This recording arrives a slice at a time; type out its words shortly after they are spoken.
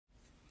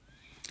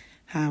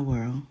Hi,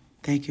 world.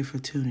 Thank you for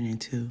tuning in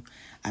too.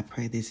 I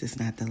pray this is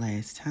not the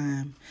last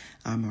time.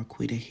 I'm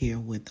Marquita here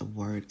with a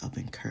word of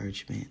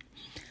encouragement.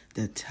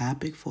 The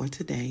topic for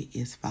today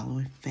is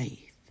following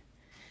faith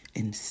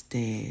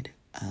instead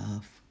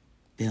of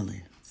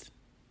feelings.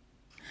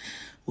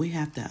 We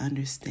have to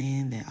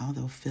understand that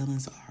although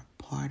feelings are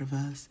a part of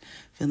us,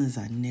 feelings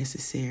are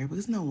necessary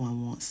because no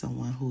one wants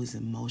someone who is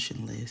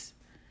emotionless.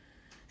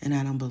 And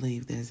I don't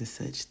believe there's a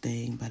such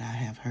thing, but I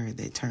have heard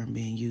that term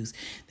being used.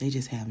 They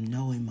just have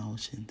no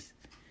emotions.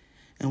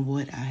 And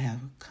what I have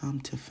come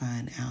to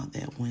find out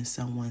that when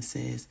someone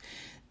says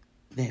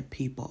that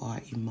people are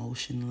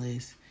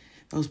emotionless,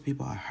 those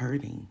people are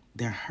hurting.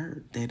 They're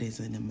hurt. That is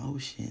an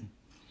emotion.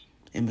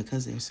 And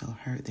because they're so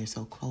hurt, they're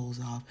so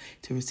closed off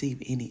to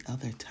receive any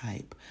other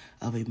type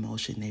of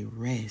emotion. They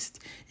rest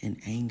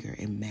in anger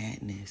and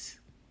madness.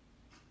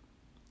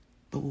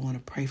 But we want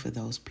to pray for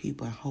those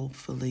people, and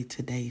hopefully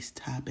today's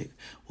topic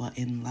will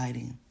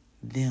enlighten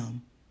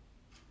them.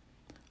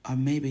 Or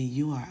maybe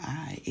you or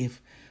I,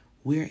 if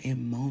we're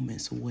in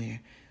moments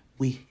where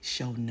we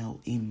show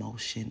no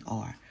emotion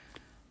or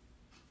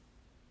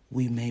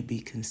we may be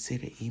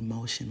considered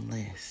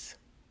emotionless.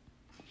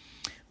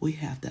 We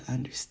have to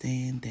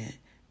understand that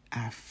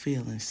our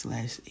feelings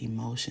 /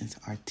 emotions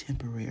are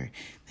temporary.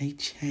 They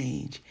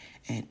change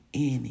at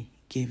any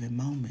given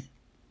moment.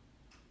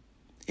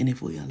 And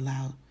if we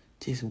allow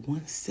just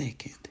 1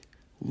 second,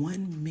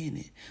 1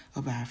 minute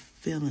of our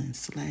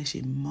feelings /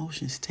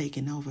 emotions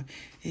taking over,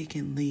 it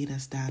can lead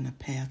us down a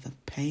path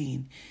of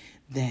pain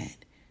that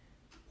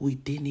we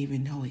didn't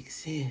even know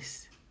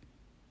exists.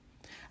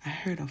 I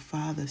heard a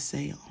father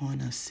say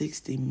on a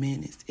 60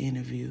 Minutes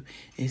interview,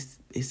 it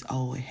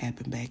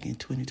happened back in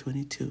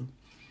 2022.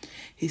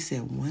 He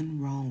said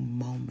one wrong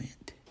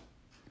moment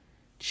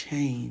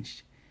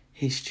changed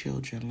his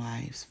children's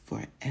lives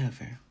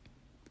forever.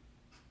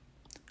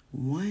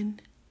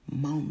 One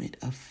moment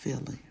of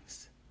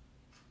feelings,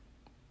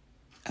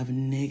 of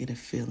negative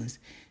feelings,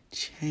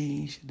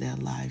 changed their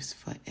lives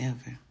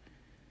forever.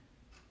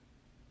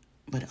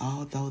 But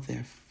although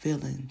their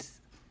feelings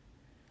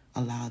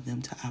allowed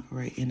them to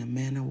operate in a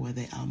manner where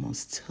they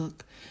almost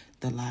took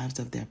the lives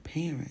of their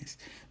parents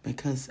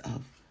because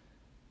of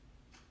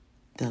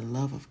the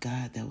love of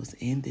God that was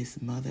in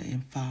this mother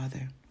and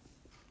father,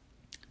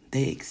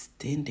 they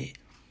extended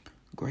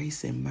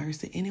grace and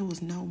mercy. And it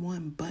was no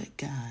one but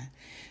God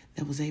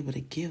that was able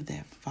to give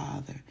that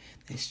father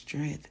that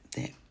strength,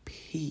 that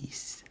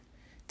peace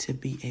to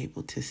be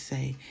able to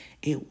say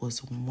it was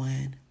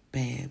one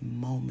bad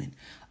moment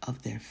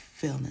of their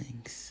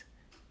feelings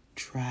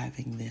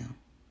driving them.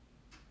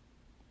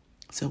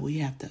 So we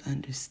have to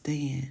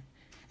understand,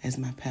 as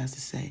my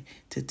pastor say,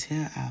 to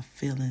tell our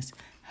feelings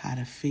how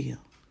to feel.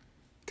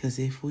 Because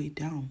if we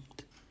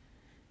don't,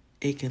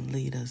 it can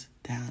lead us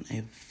down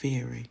a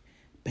very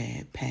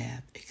bad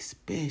path,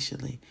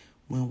 especially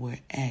when we're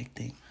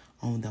acting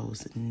on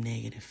those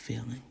negative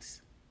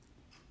feelings.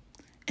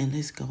 And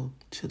let's go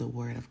to the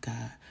Word of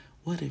God.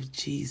 What if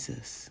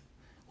Jesus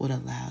would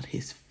allow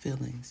his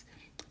feelings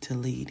to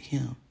lead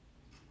him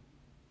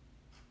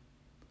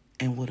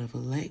and would have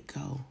let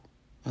go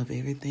of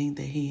everything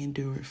that he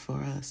endured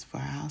for us, for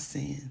our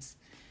sins?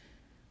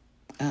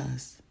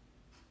 Us,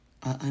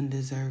 are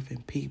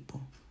undeserving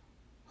people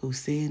who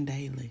sin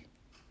daily.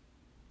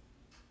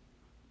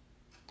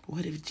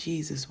 What if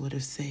Jesus would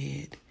have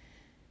said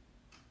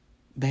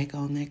back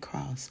on that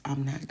cross,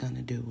 I'm not going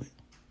to do it?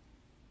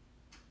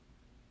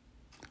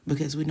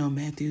 Because we know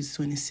Matthew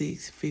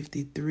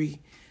 26:53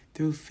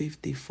 through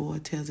 54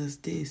 tells us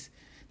this.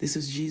 This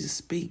is Jesus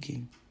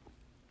speaking.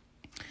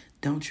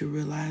 Don't you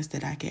realize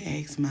that I can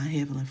ask my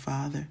Heavenly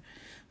Father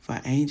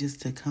for angels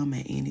to come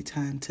at any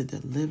time to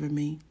deliver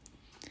me?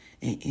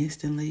 And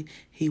instantly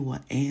he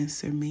will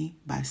answer me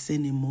by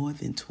sending more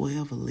than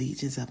 12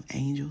 legions of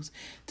angels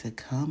to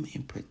come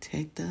and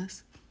protect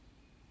us.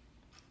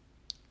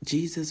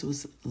 Jesus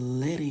was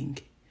letting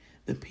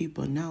the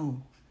people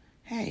know,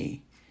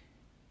 hey,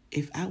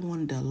 if I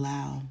wanted to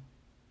allow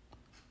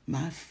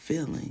my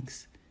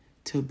feelings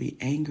to be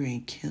angry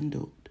and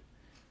kindled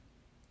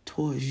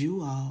towards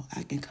you all,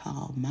 I can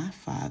call my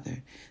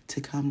Father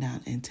to come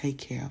down and take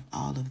care of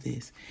all of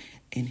this.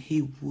 And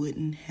he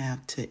wouldn't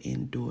have to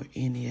endure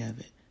any of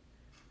it.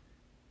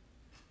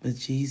 But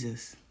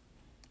Jesus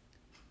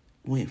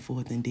went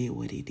forth and did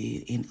what he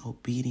did in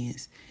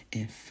obedience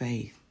and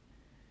faith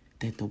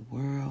that the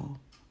world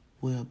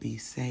will be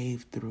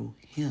saved through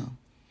him.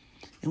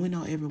 And we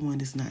know everyone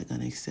is not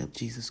going to accept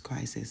Jesus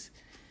Christ as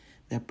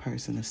their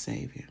personal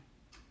Savior.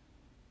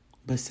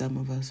 But some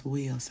of us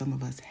will. Some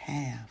of us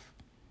have.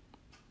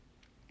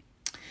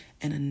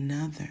 And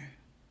another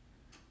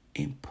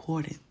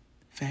important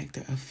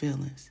factor of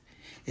feelings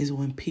is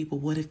when people,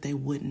 what if they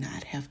would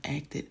not have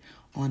acted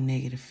on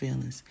negative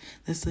feelings?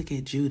 Let's look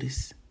at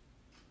Judas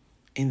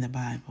in the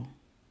Bible.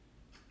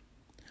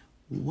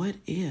 What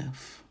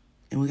if,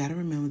 and we got to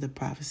remember the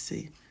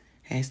prophecy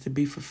has to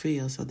be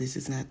fulfilled, so this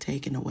is not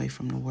taken away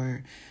from the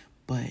word,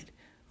 but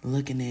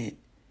looking at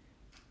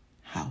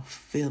how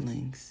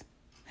feelings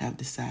have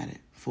decided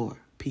for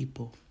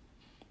people.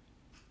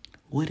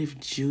 What if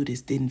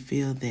Judas didn't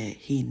feel that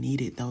he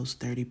needed those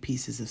 30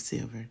 pieces of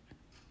silver?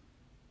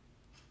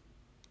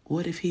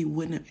 What if he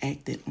wouldn't have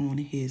acted on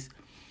his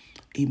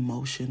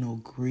emotional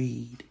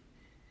greed?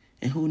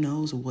 And who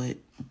knows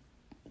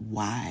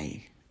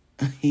why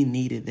he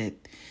needed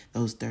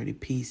those 30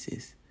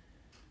 pieces.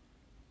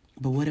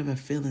 But whatever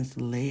feelings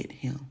led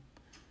him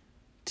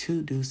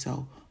to do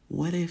so,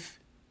 what if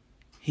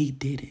he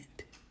didn't?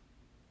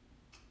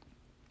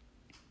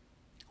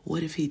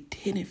 What if he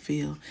didn't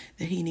feel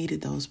that he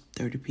needed those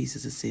 30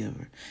 pieces of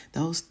silver?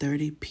 Those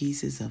 30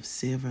 pieces of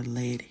silver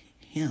led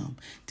him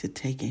to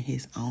taking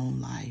his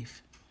own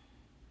life.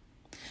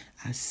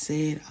 I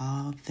said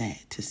all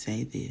that to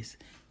say this.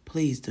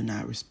 Please do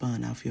not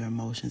respond off your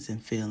emotions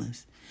and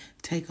feelings.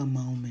 Take a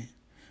moment.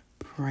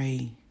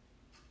 Pray.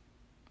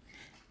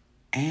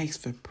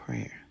 Ask for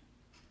prayer.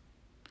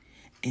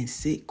 And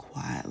sit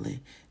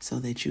quietly so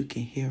that you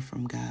can hear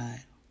from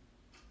God.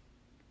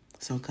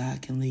 So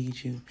God can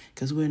lead you,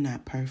 because we're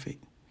not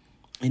perfect.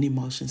 And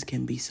emotions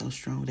can be so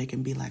strong. They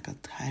can be like a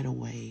tidal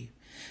wave.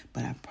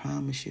 But I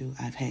promise you,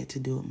 I've had to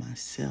do it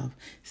myself.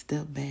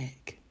 Step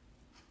back.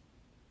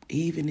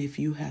 Even if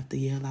you have to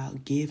yell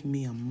out, give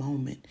me a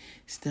moment.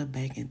 Step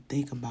back and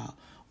think about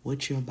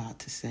what you're about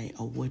to say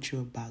or what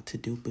you're about to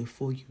do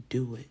before you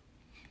do it.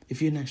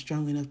 If you're not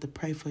strong enough to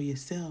pray for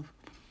yourself,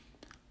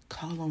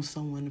 call on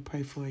someone to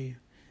pray for you.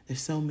 There's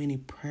so many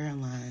prayer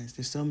lines.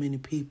 There's so many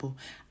people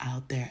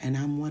out there, and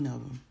I'm one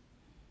of them.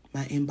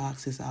 My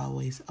inbox is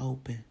always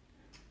open.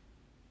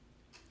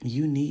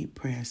 You need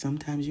prayer.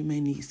 Sometimes you may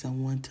need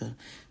someone to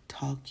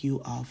talk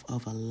you off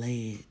of a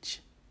ledge.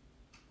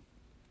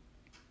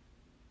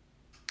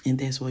 And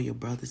that's where your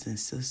brothers and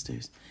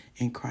sisters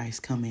in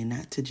Christ come in,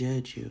 not to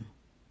judge you.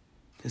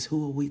 Because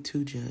who are we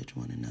to judge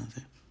one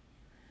another?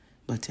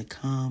 But to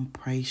come,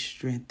 pray,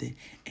 strengthen,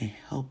 and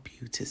help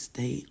you to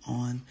stay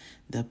on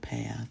the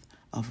path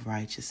of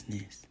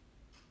righteousness.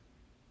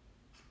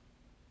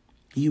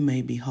 You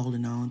may be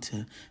holding on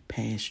to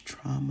past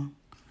trauma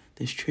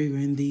that's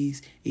triggering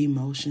these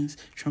emotions.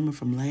 Trauma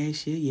from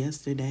last year,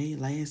 yesterday,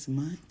 last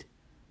month.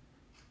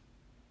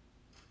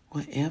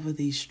 Whatever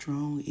these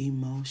strong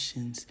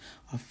emotions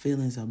or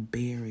feelings are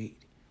buried,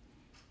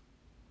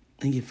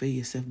 and you feel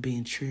yourself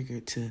being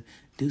triggered to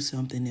do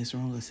something that's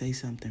wrong or say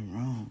something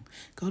wrong,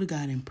 go to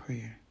God in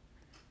prayer.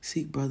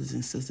 Seek brothers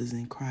and sisters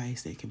in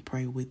Christ that can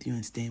pray with you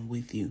and stand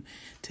with you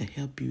to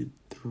help you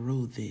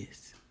through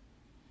this.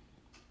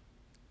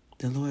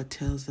 The Lord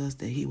tells us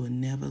that he will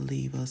never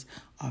leave us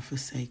or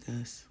forsake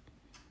us.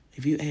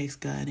 If you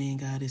ask God in,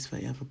 God is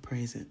forever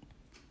present.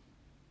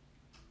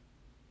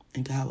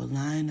 And God will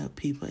line up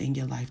people in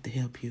your life to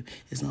help you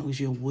as long as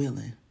you're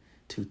willing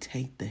to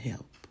take the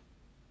help.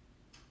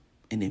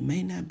 And it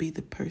may not be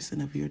the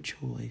person of your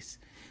choice,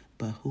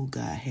 but who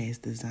God has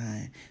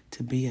designed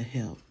to be a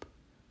help.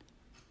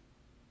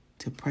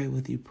 To pray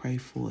with you, pray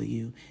for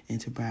you,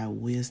 and to provide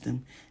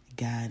wisdom,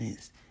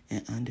 guidance,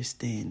 and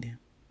understanding.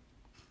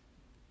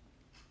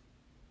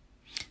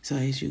 So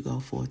as you go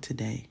forth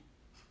today,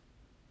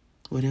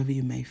 whatever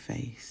you may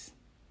face,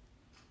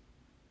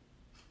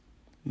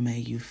 may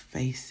you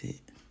face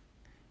it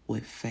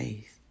with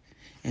faith.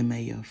 And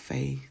may your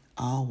faith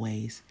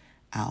always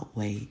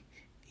outweigh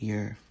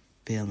your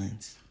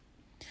feelings.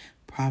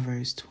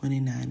 Proverbs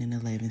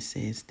 29:11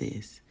 says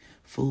this: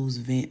 fools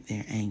vent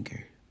their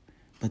anger,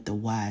 but the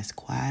wise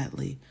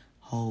quietly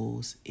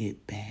holds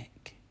it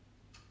back.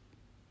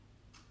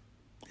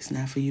 It's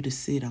not for you to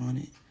sit on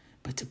it,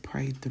 but to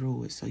pray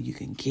through it so you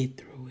can get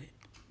through it.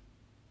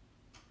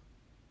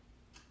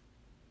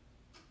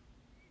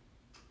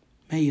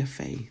 May your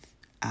faith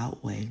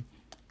outweigh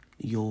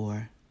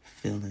your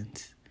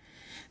feelings.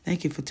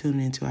 Thank you for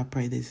tuning in to I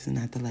Pray This Is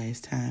Not the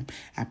Last Time.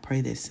 I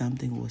pray that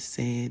something was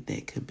said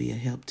that could be a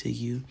help to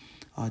you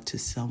or to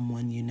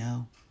someone you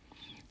know.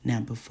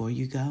 Now, before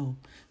you go,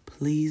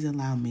 please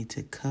allow me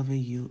to cover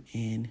you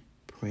in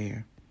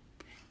prayer.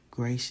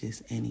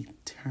 Gracious and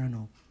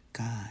eternal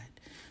God,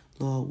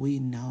 Lord, we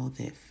know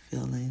that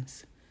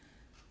feelings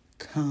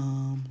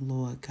come,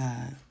 Lord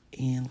God,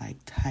 in like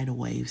tidal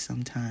waves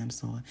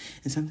sometimes, Lord.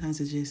 And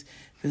sometimes it just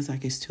feels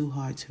like it's too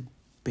hard to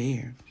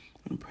bear.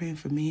 I'm praying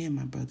for me and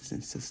my brothers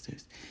and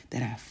sisters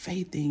that our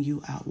faith in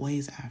you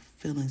outweighs our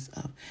feelings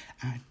of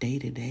our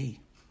day-to-day.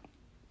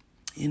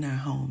 In our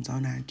homes,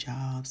 on our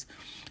jobs,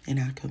 in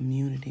our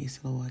communities,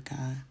 Lord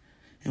God,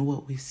 and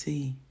what we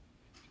see.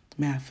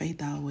 May our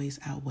faith always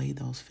outweigh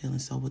those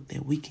feelings so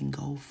that we can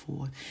go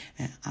forth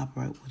and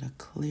operate with a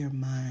clear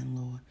mind,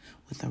 Lord,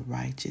 with a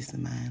righteous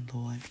mind,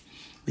 Lord.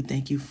 We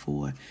thank you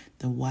for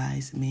the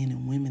wise men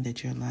and women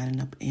that you're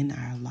lining up in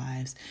our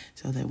lives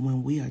so that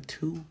when we are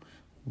too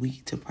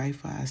weak to pray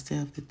for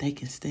ourselves, that they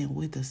can stand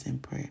with us in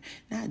prayer,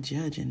 not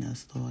judging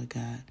us, Lord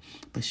God,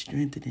 but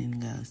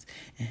strengthening us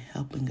and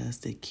helping us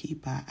to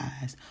keep our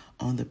eyes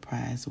on the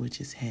prize,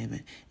 which is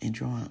heaven, and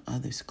drawing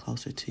others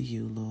closer to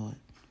you, Lord.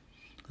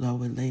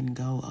 Lord, we're letting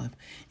go of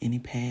any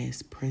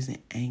past,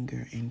 present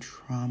anger and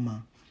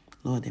trauma,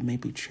 Lord, that may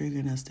be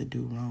triggering us to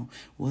do wrong.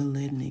 We're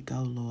letting it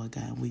go, Lord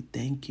God. We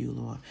thank you,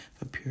 Lord,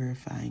 for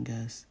purifying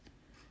us.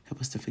 Help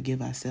us to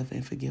forgive ourselves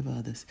and forgive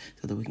others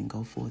so that we can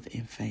go forth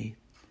in faith,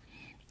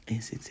 in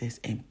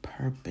success, and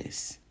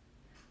purpose,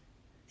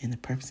 in the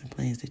purpose and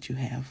plans that you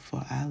have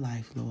for our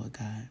life, Lord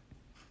God.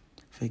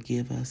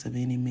 Forgive us of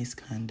any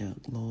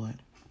misconduct, Lord.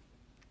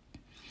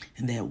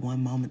 In that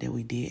one moment that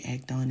we did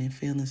act on in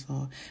feelings,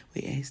 Lord,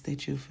 we ask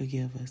that you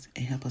forgive us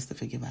and help us to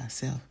forgive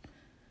ourselves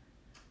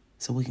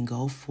so we can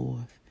go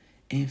forth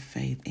in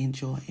faith, in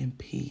joy, and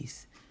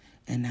peace,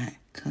 and not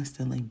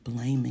constantly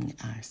blaming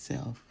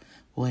ourselves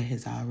for what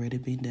has already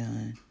been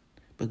done,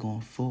 but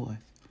going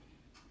forth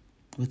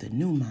with a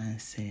new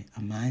mindset, a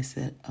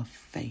mindset of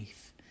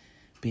faith,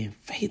 being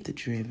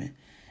faith-driven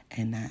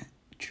and not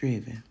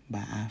driven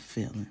by our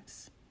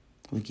feelings.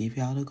 We give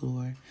you all the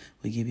glory,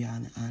 we give you all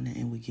the honor,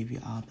 and we give you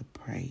all the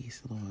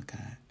praise, Lord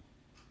God.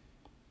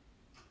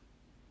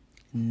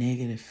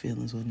 Negative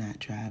feelings will not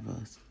drive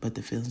us, but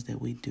the feelings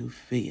that we do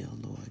feel,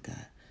 Lord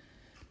God,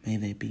 may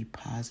they be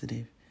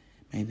positive,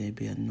 may they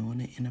be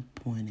anointed and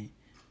appointed,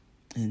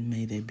 and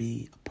may they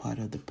be a part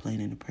of the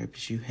plan and the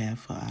purpose you have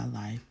for our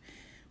life.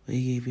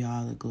 We give you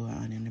all the glory,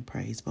 honor, and the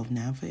praise, both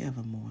now and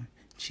forevermore.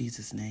 In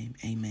Jesus' name,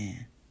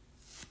 amen.